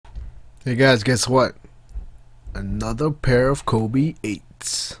Hey guys, guess what? Another pair of Kobe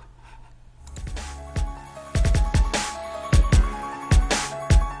 8s.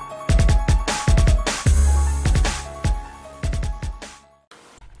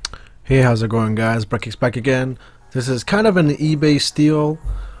 Hey, how's it going guys? BrightKicks back again. This is kind of an eBay steal.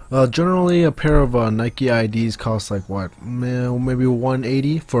 Generally a pair of Nike IDs cost like what? Maybe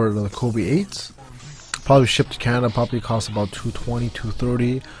 180 for the Kobe 8s. Probably shipped to Canada, probably costs about 220,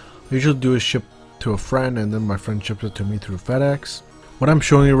 230. I usually do is ship to a friend and then my friend ships it to me through FedEx. What I'm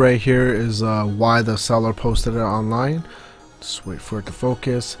showing you right here is why the seller posted it online. Just wait for it to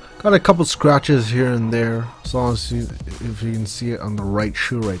focus. Got a couple scratches here and there, as long as if you can see it on the right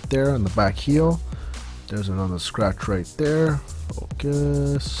shoe right there on the back heel. There's another scratch right there.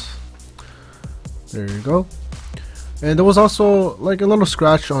 Focus. There you go. And there was also like a little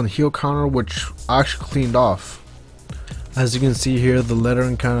scratch on the heel counter, which I actually cleaned off. As you can see here, the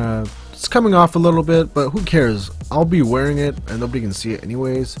lettering it's coming off a little bit, but who cares? I'll be wearing it and nobody can see it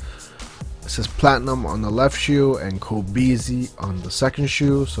anyways. It says Platinum on the left shoe and Kobeezy on the second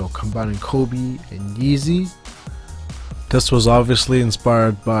shoe, so combining Kobe and Yeezy. This was obviously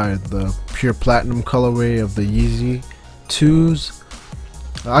inspired by the pure platinum colorway of the Yeezy 2s.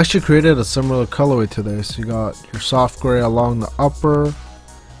 I actually created a similar colorway to this. You got your soft gray along the upper,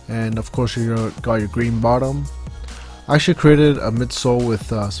 and of course you got your green bottom. I actually created a midsole with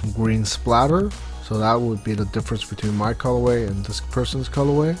some green splatter, so that would be the difference between my colorway and this person's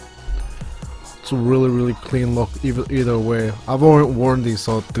colorway. It's a really clean look either way. I've already worn these,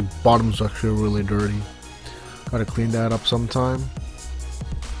 so the bottom's actually really dirty. Gotta clean that up sometime.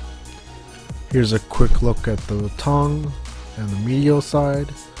 Here's a quick look at the tongue and the medial side.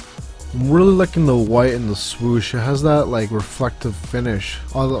 I'm really liking the white and the swoosh. It has that like reflective finish.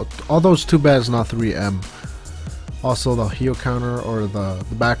 Although it's too bad it's not 3M. Also the heel counter or the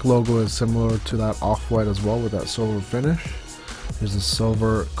back logo is similar to that off-white as well with that silver finish. There's a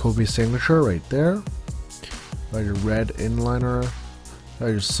silver Kobe signature right there. Got your red inliner. Got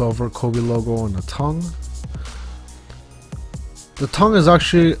your silver Kobe logo on the tongue. The tongue is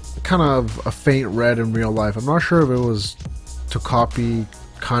actually kind of a faint red in real life. I'm not sure if it was to copy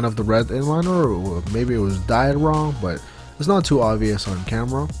kind of the red inliner or maybe it was dyed wrong, but it's not too obvious on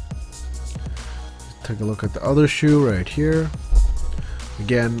camera. Take a look at the other shoe right here.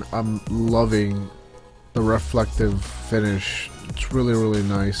 Again, I'm loving the reflective finish. It's really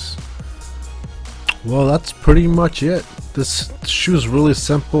nice. Well, that's pretty much it. This shoe is really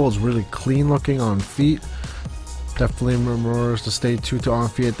simple. It's really clean looking on feet. Definitely remember to stay tuned to on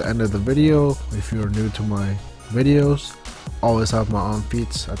feet at the end of the video. If you're new to my videos, always have my on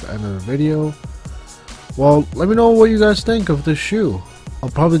feet at the end of the video. Well, let me know what you guys think of this shoe. I'll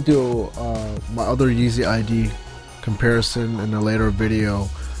probably do my other Yeezy ID comparison in a later video,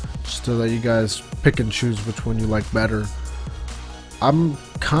 just to let you guys pick and choose which one you like better. I'm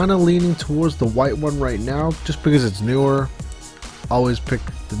kind of leaning towards the white one right now, just because it's newer. Always pick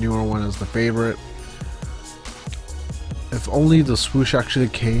the newer one as the favorite. If only the swoosh actually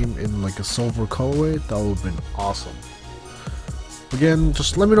came in like a silver colorway, that would have been awesome. Again,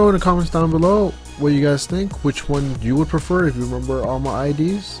 just let me know in the comments down below what you guys think, which one you would prefer if you remember all my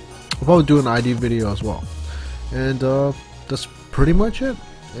IDs. I'll probably do an ID video as well. And that's pretty much it.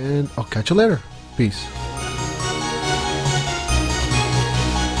 And I'll catch you later. Peace.